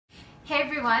Hey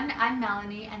everyone, I'm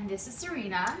Melanie and this is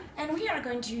Serena. And we are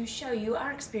going to show you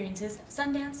our experiences at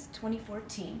Sundance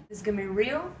 2014. This is going to be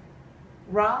real,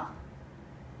 raw,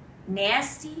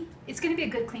 nasty. It's going to be a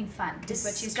good, clean fun. Disgusting.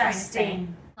 What she's trying to say.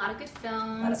 A lot of good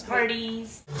films. A lot of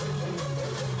parties.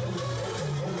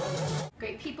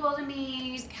 Great people to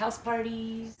meet. House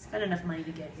parties. Spend enough money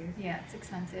to get here. Yeah, it's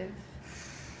expensive.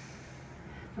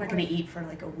 I'm not going to eat for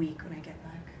like a week when I get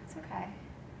back. It's okay.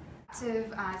 Lots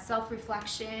of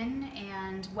self-reflection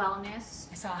and wellness.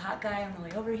 I saw a hot guy on the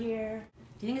way over here.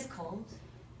 Do you think it's cold?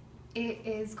 It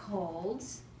is cold,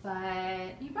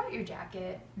 but you brought your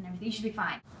jacket and everything. You should be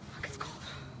fine. Fuck, it's cold.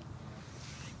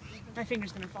 My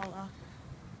finger's gonna fall off.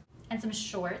 And some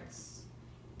shorts,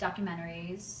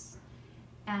 documentaries,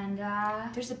 and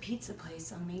there's a pizza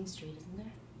place on Main Street, isn't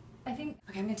there? I think.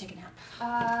 Okay, I'm gonna take a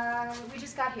nap. We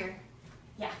just got here.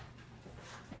 Yeah.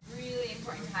 Really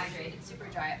important to hydrate. It's super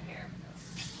dry up here.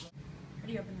 How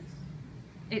do you open this?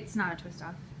 It's not a twist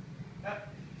off.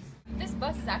 This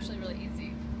bus is actually really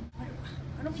easy.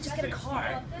 Why don't we just get a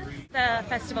car? The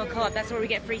festival co-op, that's where we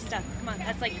get free stuff. Come on,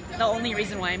 that's like the only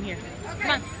reason why I'm here. Okay.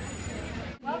 Come on.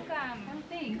 Welcome. Oh,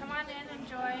 thanks. Come on in,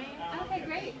 enjoy. Okay,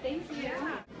 great. Thank you.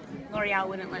 L'Oreal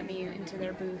wouldn't let me into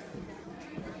their booth.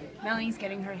 Melanie's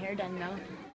getting her hair done now.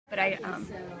 But I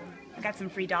got some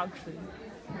free dog food.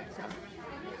 So.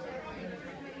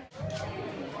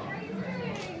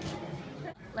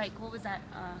 Like, what was that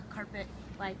carpet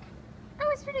like? Oh,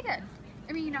 it's pretty good.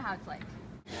 I mean, you know how it's like.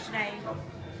 Should I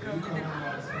go to the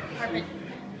carpet?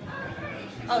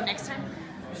 Oh, next time?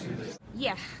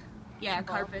 Yeah. Yeah,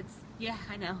 carpets. Yeah,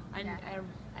 I know.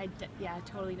 I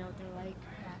totally know what they're like.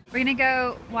 We're gonna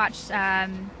go watch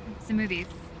some movies.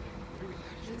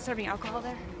 Is it serving alcohol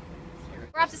there?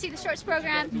 We're off to see the shorts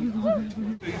program. So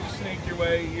you just sneak your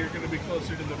way, you're going to be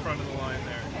closer to the front of the line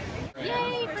there.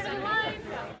 Yay, front of the line!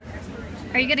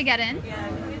 Are you gonna get in?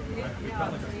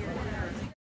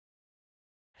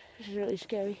 This is really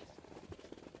scary.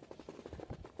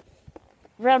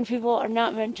 Brown people are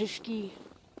not meant to ski.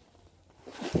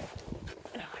 Alright,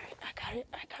 I got it.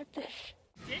 I got this.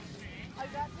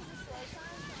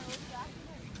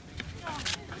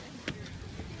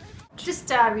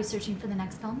 Just researching for the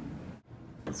next film.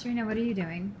 Serena, what are you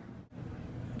doing?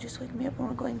 Just wake me up when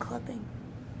we're going clubbing.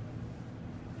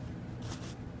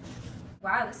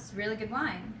 Wow, this is really good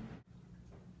wine.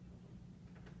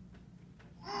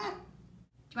 Do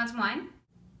you want some wine?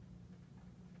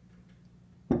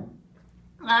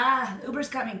 Ah, Uber's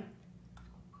coming.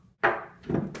 Do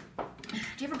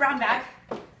you have a brown bag?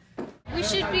 We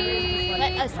should be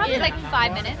probably like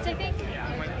 5 minutes, I think.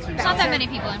 There's not that many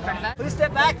people in front of us. Please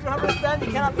step back. You don't have to stand.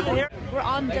 You cannot be in here. We're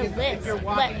on the list.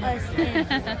 Let us in.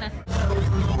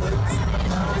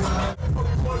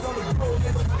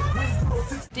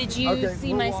 Did you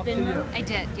see my spin move? I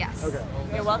did, yes. Okay.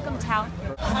 You're welcome, Tao.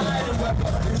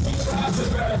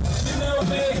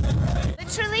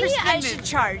 Literally, I should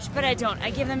charge, but I don't.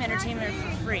 I give them entertainment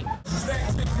for free.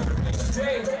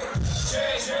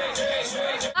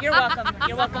 You're welcome.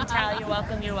 You're welcome, Tao. You're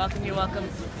welcome. You're welcome. You're welcome.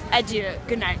 Adieu.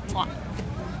 Good night. Mwah.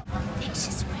 I think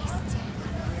she's wasted.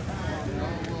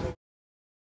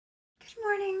 Good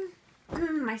morning.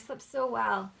 I slept so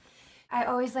well. I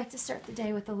always like to start the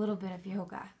day with a little bit of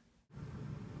yoga.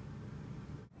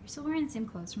 You're still wearing the same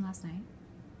clothes from last night?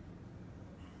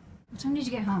 What time did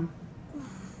you get home?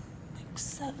 Like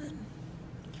 7.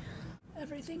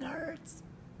 Everything hurts.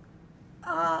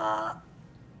 Alright.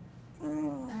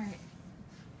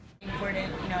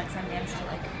 Important, you know, at Sundance to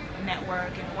like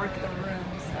network and work the room,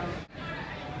 so.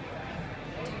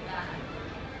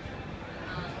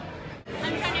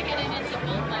 I'm trying to get into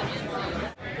film finance.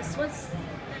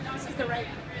 This is the right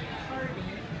party.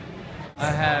 I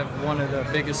have one of the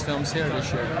biggest films here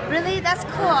this year. Really? That's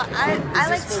cool. I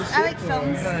like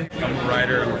films. I'm a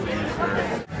writer. I'm a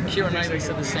producer. Keira Knightley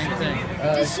said the same thing.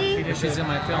 Does she? She's in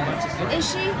my film. Is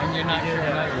she? And you're not Keira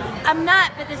Knightley. I'm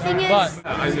not, but the thing is, But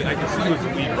I can see who's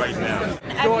the lead right now.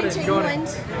 I've been to England,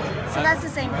 so that's the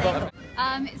same thing.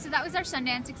 So that was our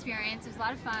Sundance experience. It was a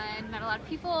lot of fun, met a lot of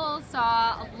people,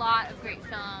 saw a lot of great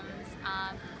films,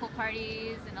 cool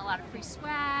parties, and a lot of free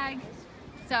swag.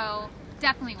 So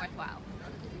definitely worthwhile.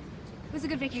 It was a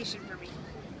good vacation for me.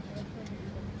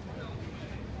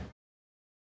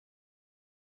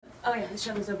 Oh yeah, the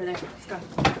shuttle is over there. Let's go.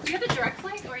 Do you have a direct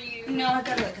flight or you? No, I've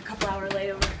got like a couple hour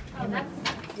layover. Oh, that's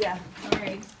Yeah.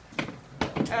 sorry.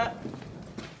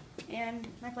 And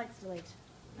my flight's delayed.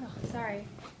 Oh, sorry.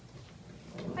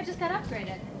 I just got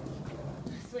upgraded.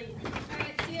 Sweet. All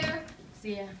right, see you.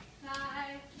 See ya.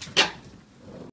 Bye.